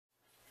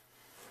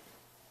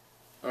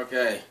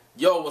Okay,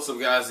 yo, what's up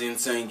guys, the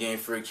Insane Game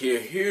Freak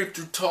here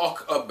to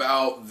talk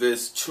about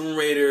this Tomb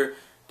Raider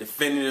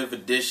Definitive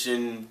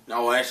Edition,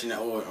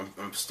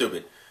 I'm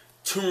stupid,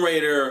 Tomb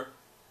Raider,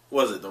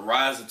 the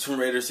Rise of Tomb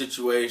Raider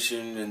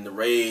situation and the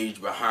rage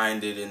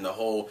behind it and the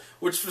whole,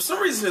 which for some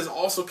reason has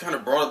also kind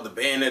of brought up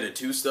the Bayonetta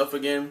 2 stuff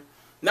again.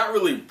 Not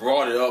really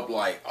brought it up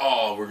like,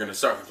 oh, we're going to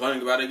start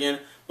complaining about it again,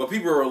 but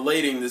people are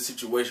relating this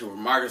situation with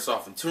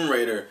Microsoft and Tomb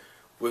Raider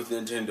with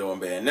Nintendo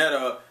and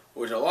Bayonetta,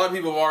 which a lot of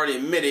people have already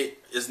admitted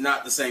is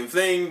not the same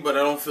thing, but I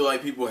don't feel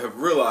like people have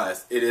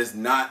realized it is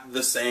not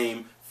the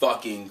same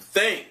fucking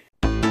thing.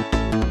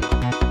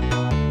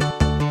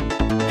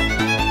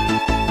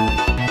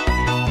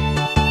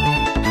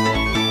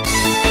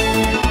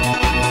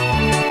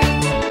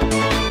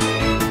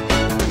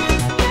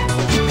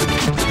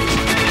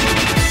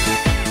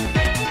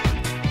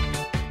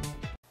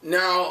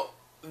 Now,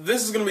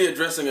 this is going to be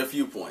addressing a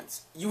few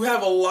points. You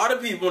have a lot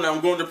of people, and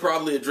I'm going to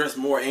probably address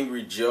more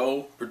Angry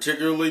Joe,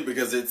 particularly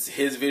because it's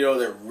his video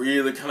that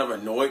really kind of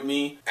annoyed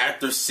me.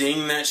 After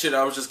seeing that shit,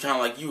 I was just kind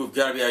of like, you have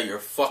got to be out of your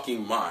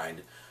fucking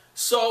mind.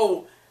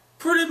 So,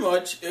 pretty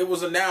much, it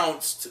was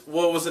announced,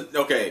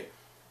 okay,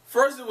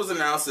 first it was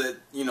announced that,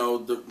 you know,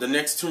 the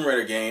next Tomb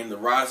Raider game, The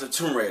Rise of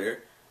Tomb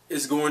Raider,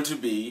 is going to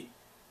be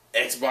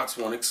Xbox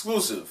One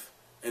exclusive.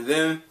 And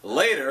then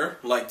later,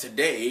 like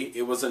today,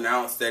 it was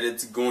announced that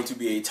it's going to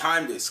be a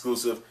timed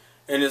exclusive,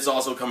 and it's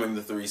also coming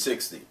to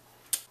 360.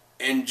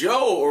 And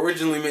Joe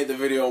originally made the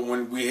video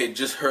when we had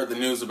just heard the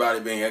news about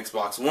it being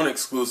Xbox One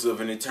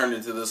exclusive, and it turned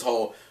into this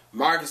whole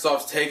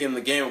Microsoft's taking the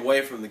game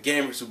away from the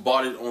gamers who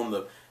bought it on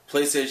the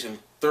PlayStation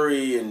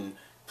 3 and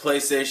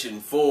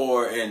PlayStation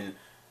 4, and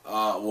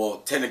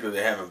well, technically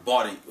they haven't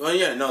bought it. Well,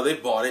 yeah, no, they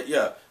bought it,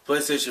 yeah.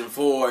 PlayStation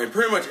 4 and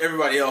pretty much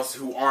everybody else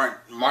who aren't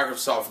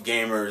Microsoft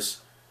gamers.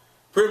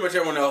 Pretty much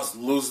everyone else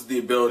loses the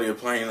ability of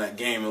playing that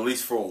game, at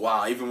least for a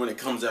while. Even when it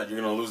comes out,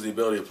 you're going to lose the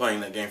ability of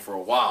playing that game for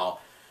a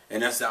while.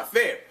 And that's not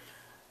fair.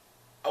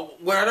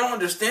 What I don't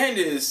understand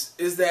is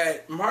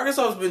that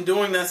Microsoft's been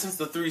doing that since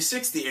the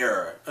 360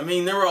 era. I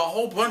mean, there were a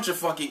whole bunch of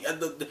fucking...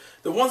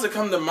 The ones that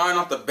come to mind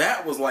off the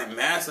bat was like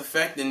Mass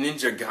Effect and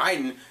Ninja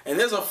Gaiden. And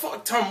there's a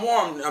fuck ton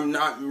more I'm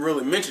not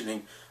really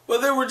mentioning. But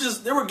there were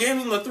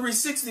games on the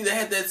 360 that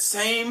had that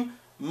same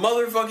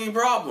motherfucking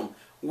problem.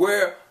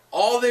 Where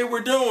all they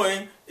were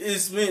doing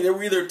is, they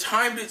were either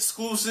timed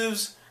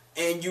exclusives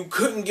and you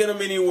couldn't get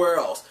them anywhere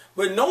else.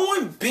 But no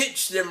one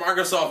bitched at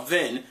Microsoft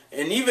then,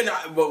 and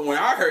but when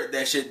I heard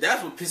that shit,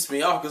 that's what pissed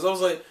me off, because I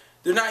was like,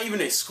 they're not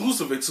even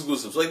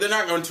exclusives. Like, they're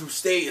not going to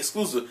stay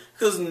exclusive,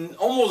 because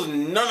almost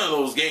none of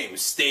those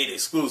games stayed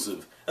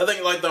exclusive. I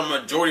think like the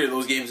majority of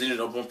those games ended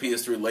up on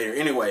PS3 later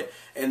anyway.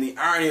 And the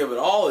irony of it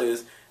all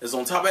is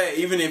on top of that,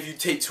 even if you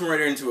take Tomb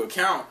Raider into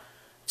account,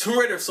 Tomb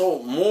Raider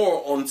sold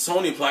more on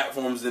Sony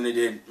platforms than they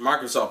did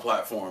Microsoft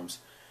platforms.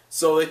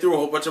 So they threw a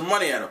whole bunch of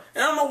money at them.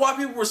 And I don't know why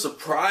people were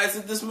surprised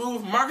at this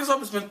move. Microsoft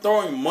has been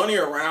throwing money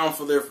around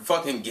for their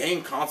fucking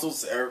game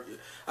consoles. I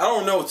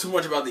don't know too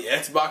much about the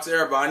Xbox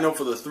era, but I know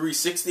for the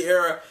 360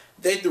 era,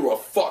 they threw a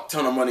fuck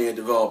ton of money at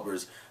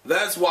developers.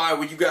 That's why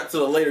when you got to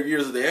the later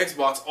years of the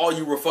Xbox, all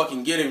you were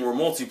fucking getting were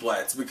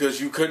multiplats, because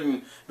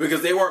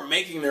they weren't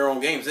making their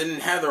own games. They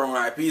didn't have their own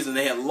IPs, and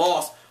they had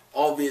lost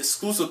all the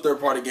exclusive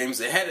third-party games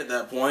they had at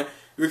that point,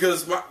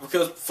 because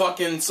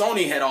fucking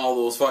Sony had all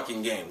those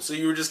fucking games. So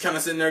you were just kind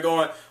of sitting there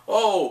going,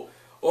 oh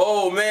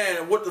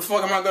man, what the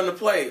fuck am I going to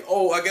play?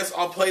 Oh, I guess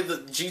I'll play the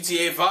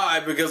GTA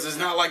 5, because it's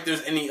not like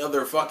there's any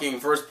other fucking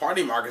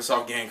first-party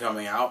Microsoft game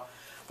coming out.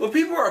 But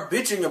people are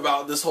bitching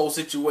about this whole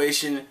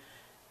situation,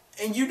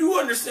 and you do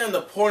understand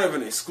the point of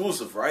an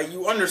exclusive, right?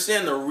 You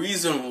understand the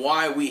reason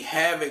why we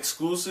have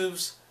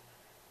exclusives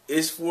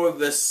is for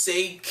the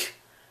sake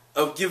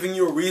of giving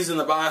you a reason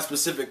to buy a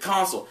specific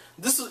console.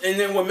 And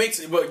then what makes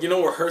it, but you know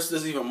what hurts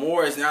this even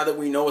more is now that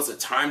we know it's a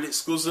timed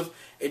exclusive,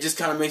 it just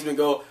kind of makes me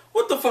go,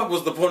 what the fuck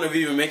was the point of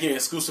even making it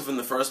exclusive in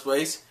the first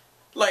place?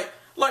 Like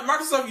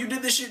Microsoft, you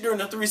did this shit during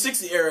the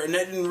 360 era, and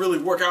that didn't really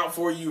work out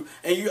for you,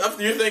 and you're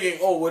thinking,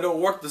 oh, well, it'll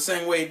work the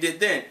same way it did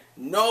then.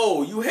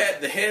 No, you had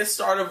the head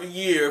start of a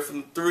year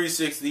from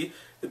 360,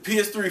 the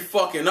PS3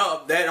 fucking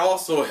up, that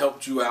also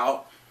helped you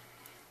out.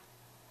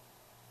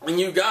 And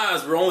you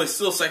guys were only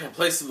still second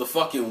place to the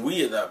fucking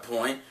Wii at that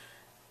point.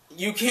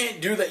 You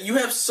can't do that. You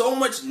have so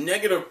much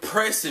negative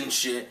press and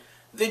shit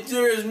that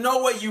there is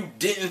no way you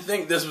didn't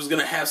think this was going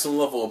to have some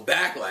level of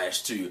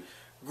backlash to you.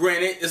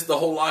 Granted, it's the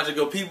whole logic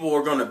of people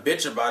are going to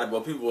bitch about it,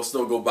 but people will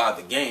still go buy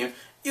the game.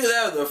 Either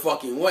out of their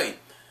fucking way.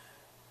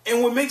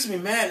 And what makes me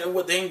mad at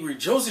what the Angry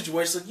Joe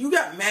situation is, like, you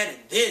got mad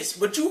at this,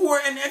 but you were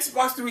an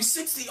Xbox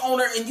 360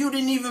 owner and you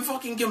didn't even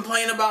fucking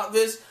complain about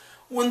this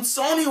when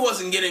Sony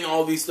wasn't getting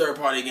all these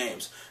third-party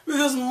games.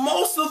 Because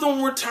most of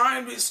them were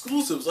timed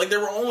exclusives. Like, they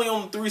were only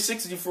on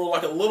 360 for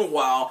like a little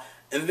while,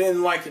 and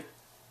then like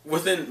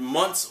within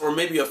months or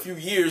maybe a few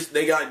years,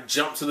 they got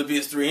jumped to the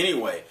PS3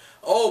 anyway.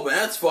 Oh, but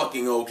that's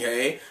fucking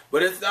okay.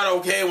 But it's not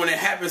okay when it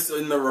happens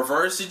in the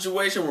reverse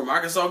situation where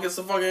Microsoft gets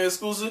the fucking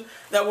exclusive.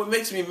 Now, what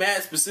makes me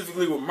mad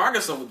specifically with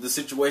Microsoft with the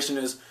situation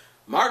is,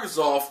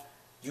 Microsoft,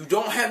 you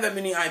don't have that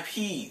many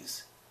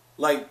IPs.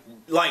 like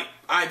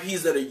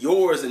IPs that are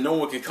yours and no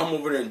one can come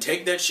over there and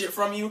take that shit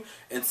from you.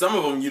 And some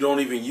of them you don't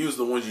even use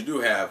the ones you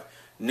do have,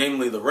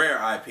 namely the Rare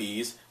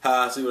IPs.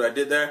 See what I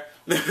did there?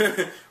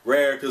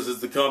 Rare because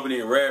it's the company,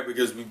 and Rare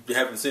because we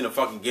haven't seen a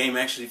fucking game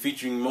actually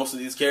featuring most of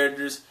these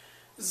characters.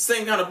 It's the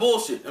same kind of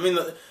bullshit. I mean,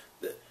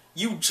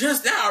 you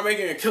just now are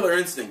making a Killer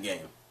Instinct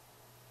game.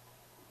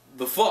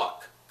 The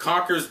fuck?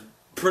 Conker's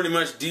pretty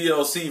much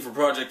DLC for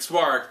Project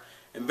Spark,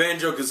 and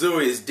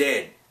Banjo-Kazooie is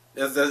dead.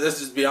 Let's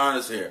just be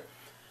honest here.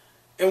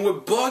 And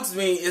what bugs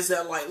me is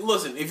that, like,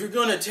 listen, if you're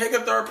gonna take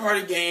a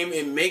third-party game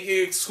and make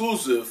it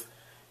exclusive,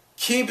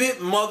 keep it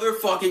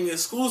motherfucking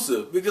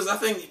exclusive. Because I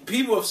think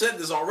people have said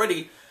this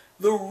already.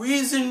 The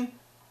reason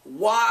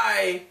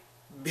why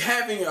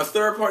having a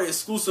third-party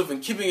exclusive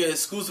and keeping it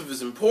exclusive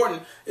is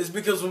important is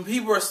because when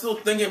people are still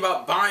thinking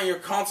about buying your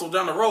console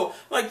down the road,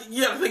 like,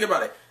 you gotta think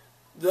about it.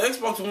 The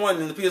Xbox One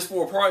and the PS4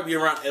 will probably be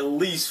around at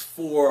least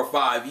 4 or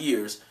 5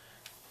 years.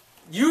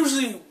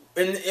 Usually,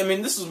 and I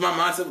mean, this was my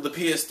mindset with the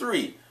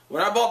PS3.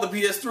 When I bought the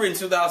PS3 in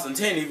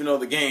 2010, even though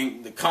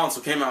the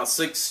console came out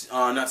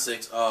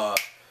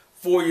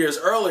 4 years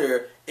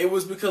earlier, it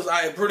was because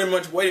I had pretty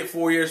much waited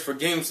 4 years for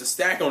games to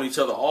stack on each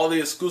other. All the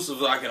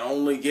exclusives I could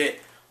only get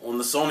on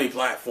the Sony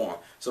platform.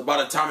 So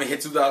by the time it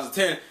hit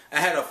 2010, I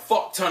had a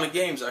fuck ton of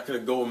games I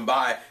could go and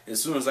buy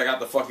as soon as I got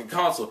the fucking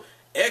console.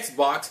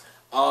 Xbox,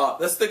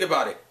 let's think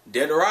about it.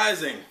 Dead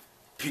Rising,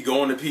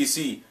 going to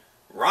PC.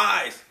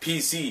 Rise,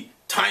 PC.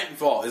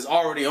 Titanfall is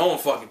already on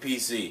fucking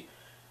PC.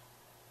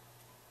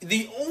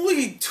 The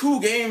only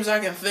 2 games I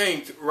can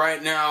think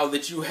right now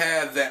that you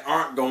have that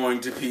aren't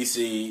going to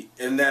PC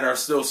and that are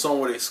still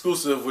somewhat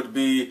exclusive would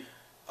be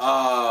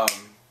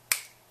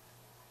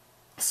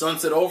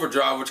Sunset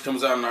Overdrive, which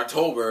comes out in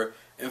October,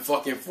 and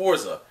fucking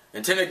Forza.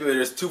 And technically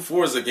there's 2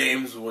 Forza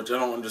games, which I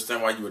don't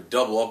understand why you would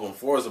double up on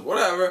Forza.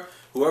 Whatever.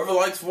 Whoever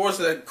likes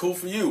Forza, that's cool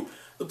for you.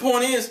 The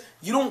point is,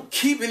 you don't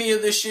keep any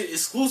of this shit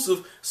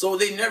exclusive, so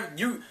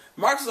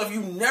Microsoft,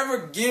 you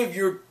never give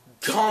your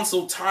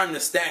console time to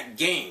stack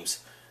games.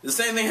 The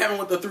same thing happened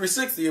with the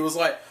 360. It was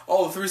like,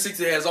 oh, the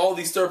 360 has all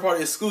these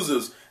third-party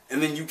exclusives,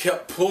 and then you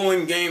kept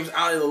pulling games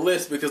out of the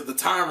list because the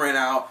time ran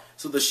out,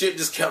 so the shit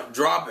just kept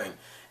dropping.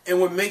 And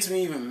what makes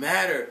me even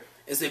madder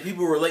is that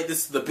people relate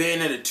this to the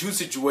Bayonetta 2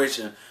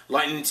 situation,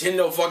 like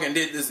Nintendo fucking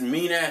did this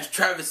mean-ass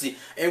travesty.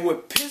 And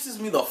what pisses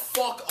me the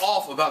fuck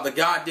off about the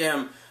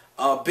goddamn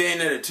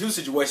Bayonetta 2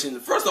 situation,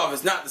 first off,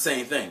 it's not the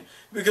same thing.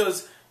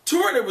 Because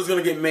Tomb Raider was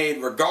going to get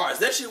made regardless.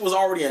 That shit was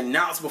already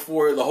announced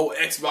before the whole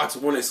Xbox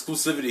One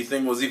exclusivity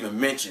thing was even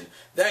mentioned.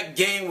 That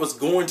game was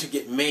going to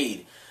get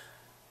made.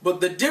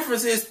 But the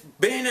difference is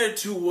Bayonetta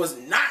 2 was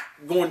not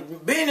going...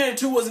 Bayonetta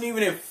 2 wasn't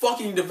even in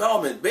fucking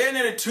development.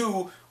 Bayonetta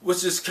 2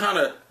 was just kind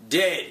of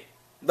dead.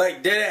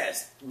 Like, dead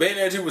ass.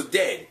 Bayonetta 2 was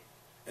dead.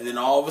 And then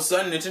all of a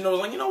sudden, Nintendo was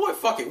like, you know what,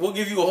 fuck it. We'll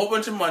give you a whole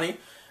bunch of money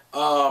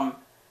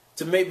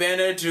to make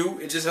Bayonetta 2.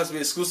 It just has to be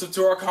exclusive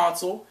to our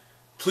console.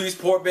 Please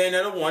port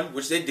Bayonetta 1,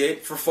 which they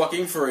did for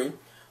fucking free.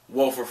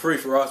 Well, for free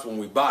for us when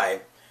we buy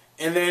it.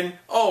 And then,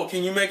 oh,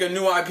 can you make a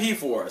new IP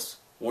for us?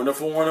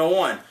 Wonderful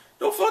 101.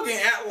 Don't fucking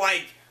act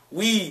like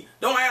Nintendo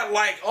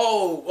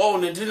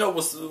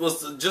was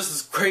just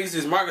as crazy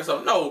as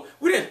Microsoft. No,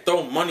 we didn't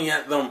throw money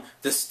at them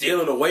to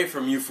steal it away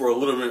from you for a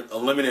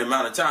limited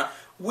amount of time.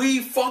 We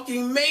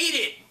fucking made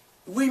it.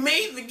 We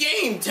made the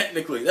game,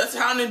 technically. That's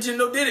how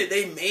Nintendo did it.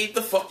 They made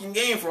the fucking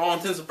game for all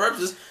intents and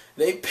purposes.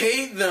 They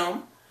paid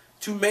them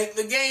to make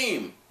the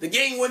game. The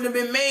game wouldn't have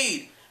been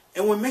made.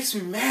 And what makes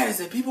me mad is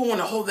that people want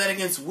to hold that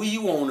against Wii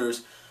U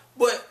owners.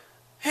 But,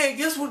 hey,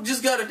 guess what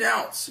just got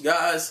announced,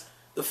 guys?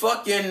 The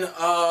fucking,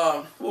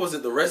 what was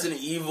it, the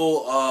Resident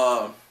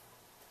Evil,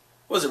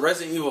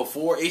 Resident Evil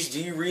 4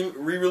 HD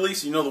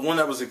re-release? You know, the one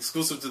that was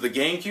exclusive to the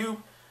GameCube?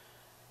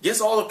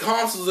 Guess all the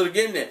consoles that are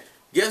getting it.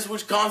 Guess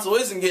which console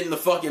isn't getting the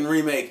fucking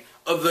remake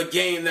of the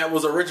game that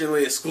was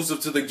originally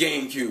exclusive to the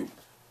GameCube?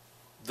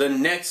 The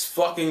next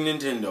fucking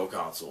Nintendo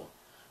console.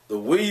 The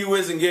Wii U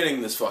isn't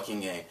getting this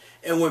fucking game.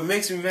 And what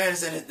makes me mad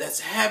is that that's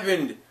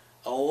happened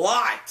a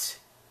lot.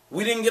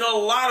 We didn't get a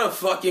lot of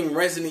fucking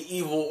Resident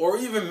Evil or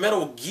even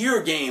Metal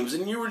Gear games.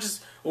 And you were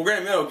just... Well,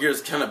 granted, Metal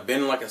Gear's kind of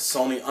been like a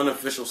Sony,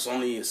 unofficial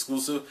Sony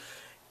exclusive.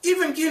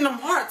 Even Kingdom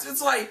Hearts,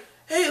 it's like,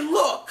 hey,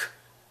 look.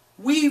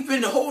 We've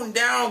been holding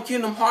down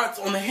Kingdom Hearts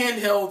on the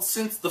handheld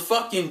since the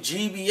fucking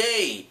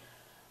GBA.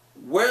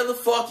 Where the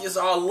fuck is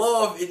our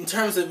love in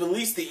terms of at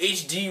least the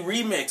HD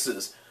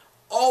remixes?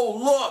 Oh,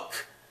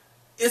 look.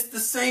 It's the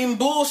same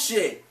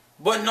bullshit.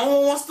 But no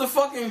one wants to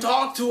fucking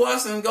talk to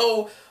us and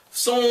go...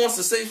 Someone wants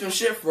to say some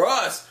shit for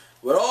us,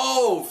 but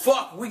oh,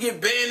 fuck, we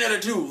get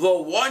Bayonetta 2. The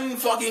one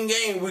fucking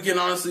game we can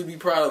honestly be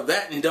proud of.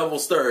 That and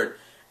Devil's Third.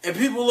 And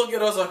people look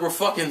at us like we're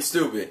fucking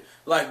stupid.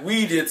 Like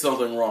we did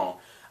something wrong.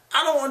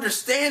 I don't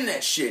understand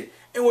that shit.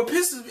 And what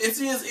pisses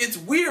me, it's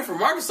weird for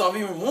Microsoft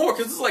even more,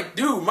 because it's like,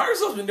 dude,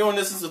 Microsoft's been doing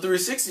this since the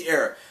 360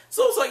 era.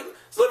 So it's like,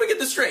 so let me get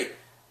this straight.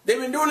 They've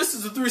been doing this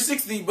since the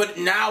 360, but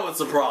now it's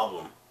a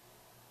problem.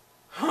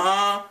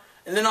 Huh?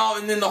 And then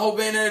the whole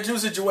Bayonetta 2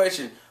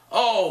 situation.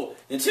 oh,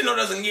 Nintendo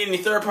doesn't get any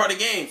third-party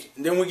games.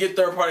 And then we get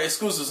third-party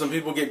exclusives and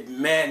people get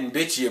mad and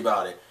bitchy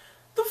about it.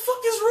 The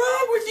fuck is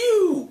wrong with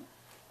you?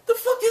 The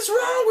fuck is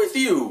wrong with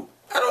you?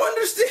 I don't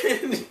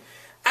understand.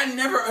 I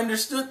never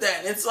understood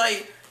that. It's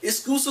like,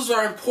 exclusives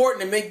are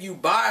important to make you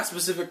buy a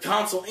specific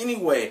console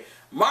anyway.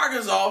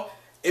 Microsoft,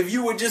 if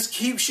you would just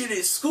keep shit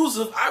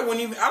exclusive, I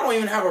don't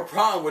even have a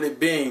problem with it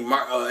being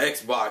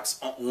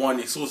Xbox One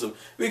exclusive,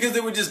 because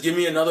it would just give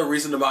me another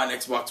reason to buy an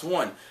Xbox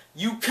One.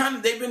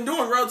 They've been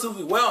doing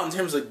relatively well in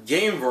terms of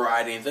game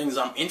variety and things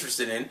I'm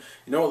interested in.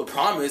 You know, the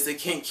problem is they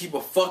can't keep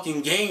a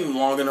fucking game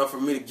long enough for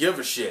me to give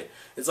a shit.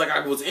 It's like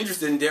I was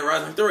interested in Dead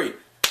Rising 3.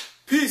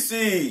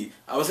 PC!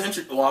 I wasn't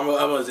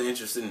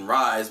interested in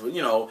Rise, but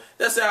you know,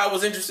 that's how I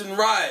was interested in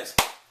Rise.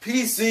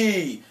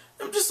 PC!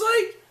 I'm just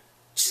like,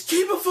 just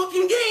keep a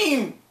fucking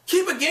game!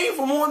 Keep a game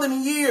for more than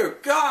a year!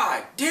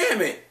 God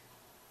damn it!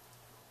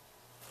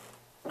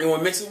 And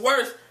what makes it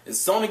worse is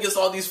Sony gets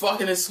all these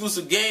fucking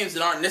exclusive games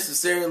that aren't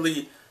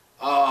necessarily,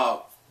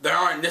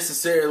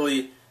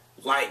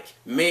 like,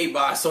 made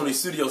by Sony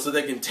Studios, so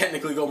they can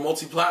technically go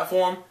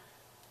multi-platform.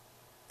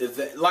 And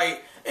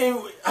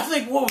I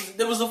think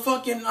there was a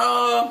fucking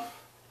I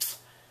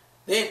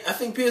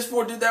think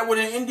PS4 did that with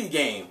an indie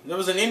game. There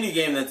was an indie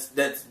game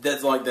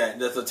that's like that.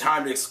 That's a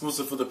timed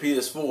exclusive for the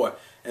PS4,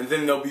 and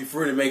then they'll be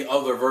free to make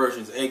other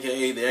versions,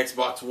 aka the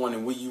Xbox One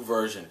and Wii U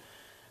version.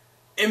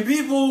 And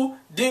people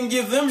didn't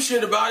give them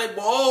shit about it,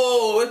 but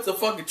oh, it's a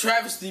fucking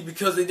travesty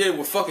because they did it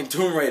with fucking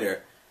Tomb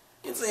Raider.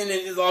 I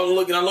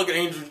look at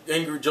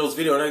Angry Joe's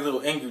video, and that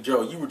little Angry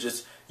Joe,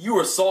 you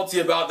were salty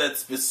about that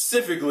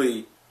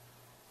specifically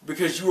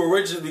because you're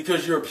a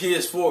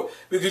PS4,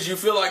 because you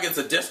feel like it's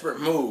a desperate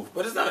move.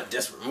 But it's not a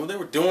desperate move. They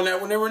were doing that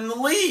when they were in the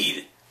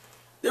lead.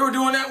 They were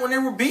doing that when they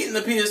were beating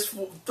the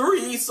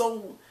PS3,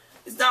 so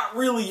it's not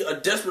really a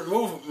desperate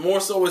move.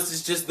 More so,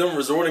 it's just them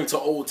resorting to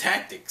old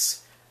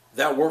tactics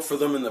that worked for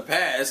them in the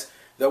past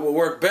that would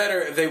work better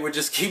if they would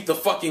just keep the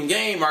fucking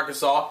game,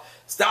 Microsoft.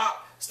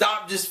 Stop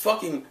just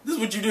fucking... This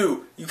is what you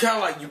do. You kind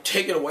of like, you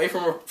take it away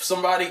from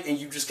somebody and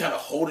you just kind of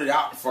hold it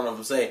out in front of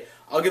them. Say,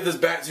 I'll give this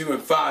back to you in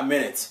 5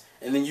 minutes.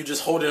 And then you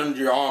just hold it under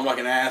your arm like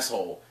an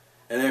asshole.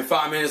 And then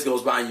 5 minutes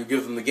goes by and you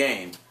give them the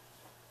game.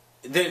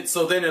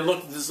 So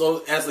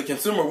as the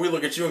consumer, we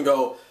look at you and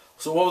go,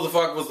 so what the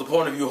fuck was the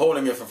point of you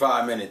holding it for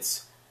 5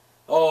 minutes?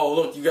 Oh,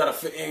 look, you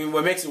gotta... And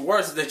what makes it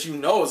worse is that you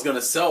know it's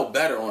gonna sell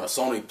better on a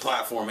Sony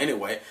platform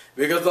anyway,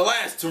 because the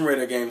last Tomb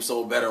Raider game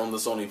sold better on the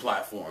Sony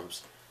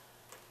platforms.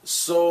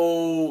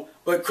 So,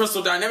 but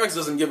Crystal Dynamics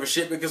doesn't give a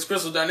shit, because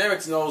Crystal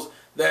Dynamics knows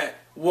that,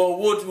 well,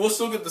 we'll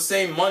still get the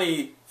same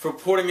money for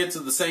porting it to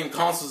the same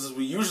consoles as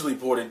we usually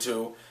port it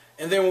to,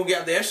 and then we'll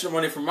get the extra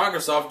money from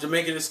Microsoft to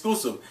make it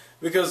exclusive.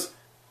 Because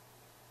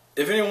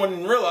if anyone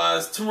didn't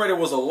realize, Tomb Raider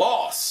was a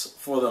loss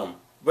for them,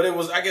 but it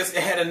was, I guess,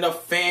 it had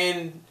enough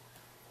fan.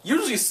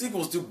 Usually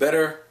sequels do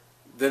better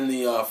than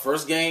the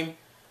first game,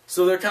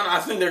 so they're kind of, I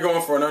think they're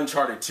going for an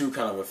Uncharted 2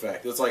 kind of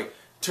effect. It's like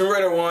Tomb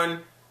Raider 1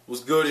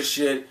 was good as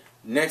shit.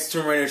 Next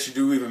Tomb Raider should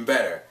do even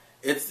better.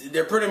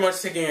 They're pretty much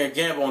taking a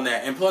gamble on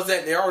that, and plus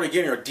that they're already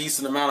getting a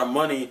decent amount of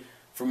money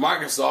from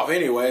Microsoft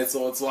anyway.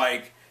 So it's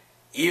like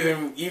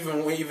even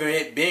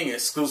it being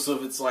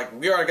exclusive, it's like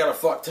we already got a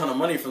fuck ton of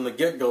money from the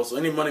get-go. So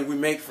any money we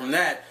make from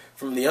that,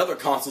 from the other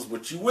consoles,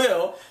 which you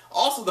will.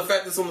 Also, the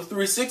fact that it's on the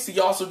 360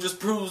 also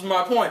just proves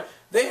my point.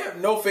 They have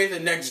no faith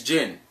in next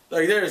gen.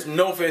 Like, there is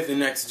no faith in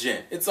next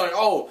gen. It's like,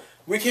 oh,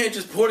 we can't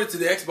just put it to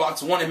the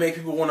Xbox One and make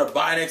people want to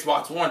buy an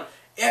Xbox One.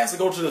 It has to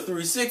go to the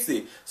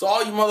 360. So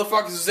all you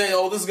motherfuckers who say,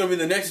 oh, this is going to be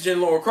the next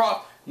gen Lara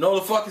Croft, no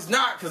the fuck it's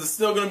not, because it's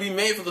still going to be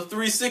made for the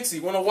 360.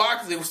 You know why?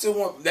 Because they still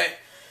want that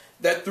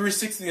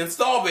 360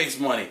 install base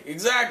money.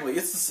 Exactly.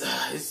 This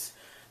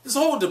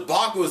whole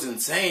debacle is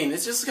insane.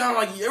 It's just kind of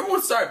like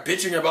everyone started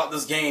bitching about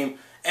this game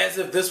as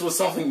if this was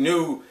something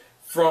new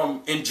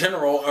from, in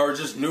general, or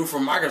just new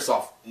from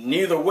Microsoft.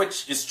 Neither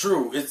which is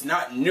true. It's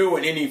not new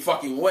in any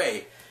fucking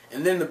way.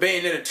 And then the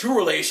Bayonetta 2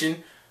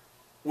 relation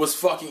was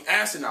fucking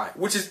asinine,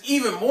 which is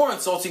even more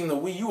insulting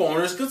than Wii U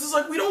owners, because it's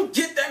like we don't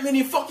get that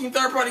many fucking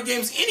third-party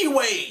games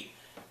anyway.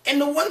 And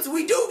the ones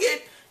we do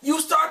get,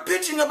 you start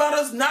bitching about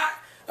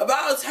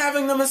us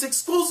having them as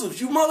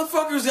exclusives. You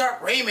motherfuckers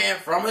got Rayman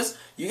from us.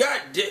 You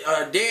got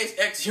Deus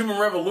Ex Human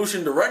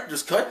Revolution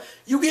Director's Cut.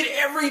 You get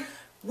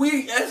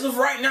as of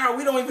right now,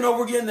 we don't even know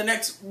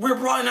we're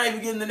probably not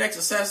even getting the next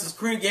Assassin's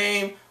Creed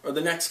game or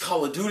the next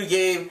Call of Duty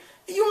game.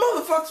 And you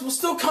motherfuckers will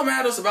still come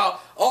at us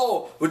about,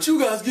 oh, but you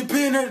guys get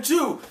Bayonetta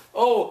 2.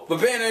 Oh, but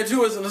Bayonetta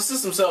 2 isn't a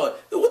system seller.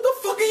 What the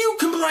fuck are you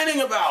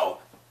complaining about?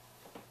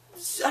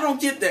 I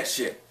don't get that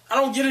shit. I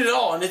don't get it at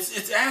all. And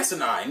it's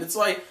asinine. It's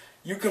like,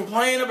 you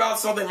complain about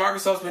something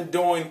Microsoft's been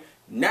doing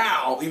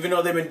now, even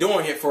though they've been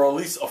doing it for at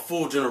least a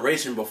full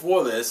generation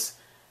before this,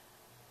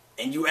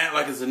 and you act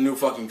like it's a new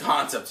fucking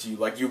concept to you,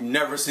 like you've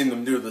never seen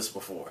them do this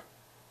before.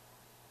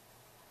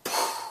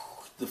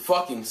 The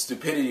fucking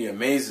stupidity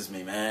amazes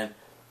me, man.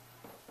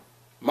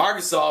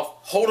 Microsoft,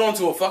 hold on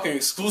to a fucking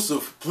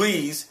exclusive,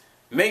 please.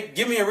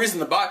 Give me a reason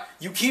to buy.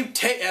 You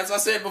keep as I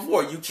said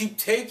before, you keep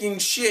taking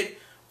shit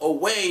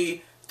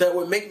away, that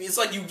would make me... It's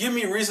like you give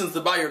me reasons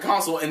to buy your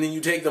console and then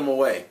you take them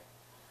away.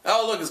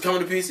 Oh, look, it's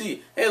coming to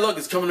PC. Hey, look,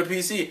 it's coming to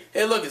PC.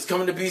 Hey, look, it's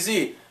coming to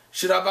PC.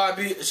 Should I buy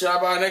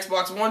an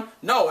Xbox One?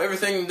 No,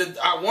 everything that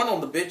I want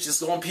on the bitch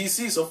is on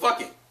PC, so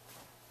fuck it.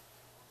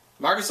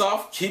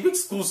 Microsoft, keep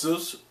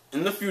exclusives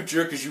in the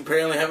future, because you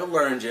apparently haven't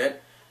learned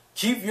yet.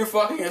 Keep your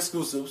fucking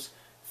exclusives.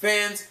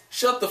 Fans,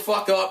 shut the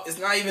fuck up. It's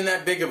not even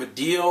that big of a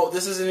deal.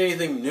 This isn't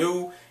anything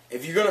new.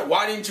 If you're gonna,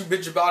 why didn't you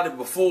bitch about it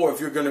before? If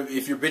you're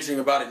bitching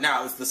about it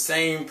now, it's the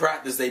same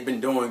practice they've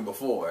been doing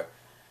before.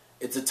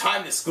 It's a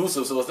timed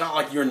exclusive, so it's not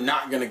like you're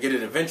not gonna get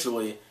it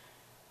eventually.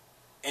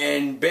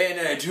 And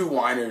Bayonetta 2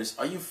 whiners,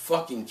 are you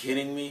fucking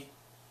kidding me?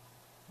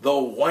 The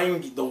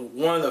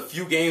one of the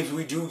few games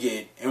we do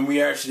get, and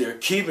we actually are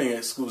keeping it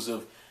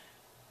exclusive,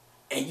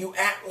 and you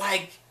act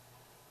like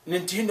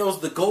Nintendo's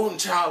the golden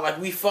child, like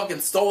we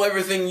fucking stole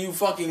everything you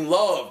fucking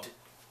loved,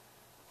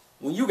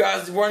 when you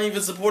guys weren't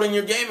even supporting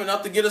your game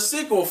enough to get a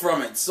sequel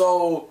from it.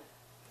 So,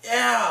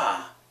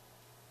 yeah.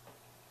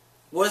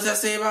 What does that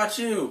say about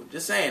you?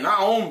 Just saying. I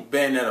own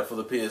Bayonetta for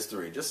the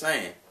PS3. Just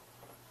saying.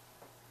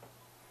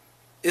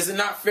 Is it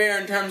not fair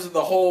in terms of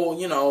the whole,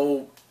 you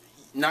know,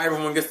 not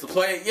everyone gets to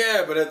play it?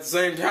 Yeah, but at the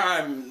same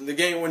time, the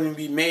game wouldn't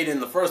be made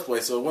in the first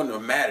place, so it wouldn't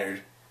have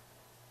mattered.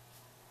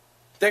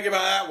 Think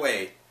about it that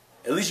way.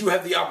 At least you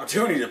have the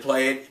opportunity to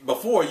play it.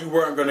 Before, you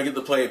weren't going to get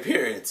to play it,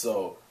 period.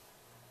 So,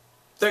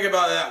 think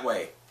about it that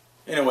way.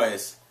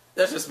 Anyways,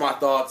 that's just my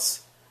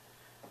thoughts.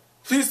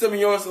 Please tell me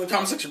yours in the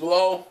comment section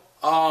below.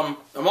 I'm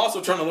also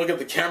trying to look at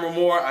the camera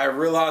more. I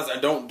realize I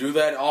don't do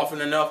that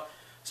often enough.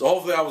 So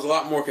hopefully I was a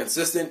lot more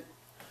consistent.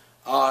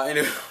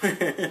 Anyways,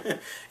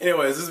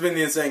 this has been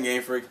the Insane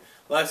Game Freak.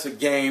 Life's a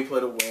game,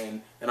 play to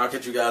win. And I'll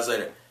catch you guys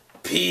later.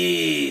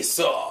 Peace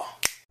off.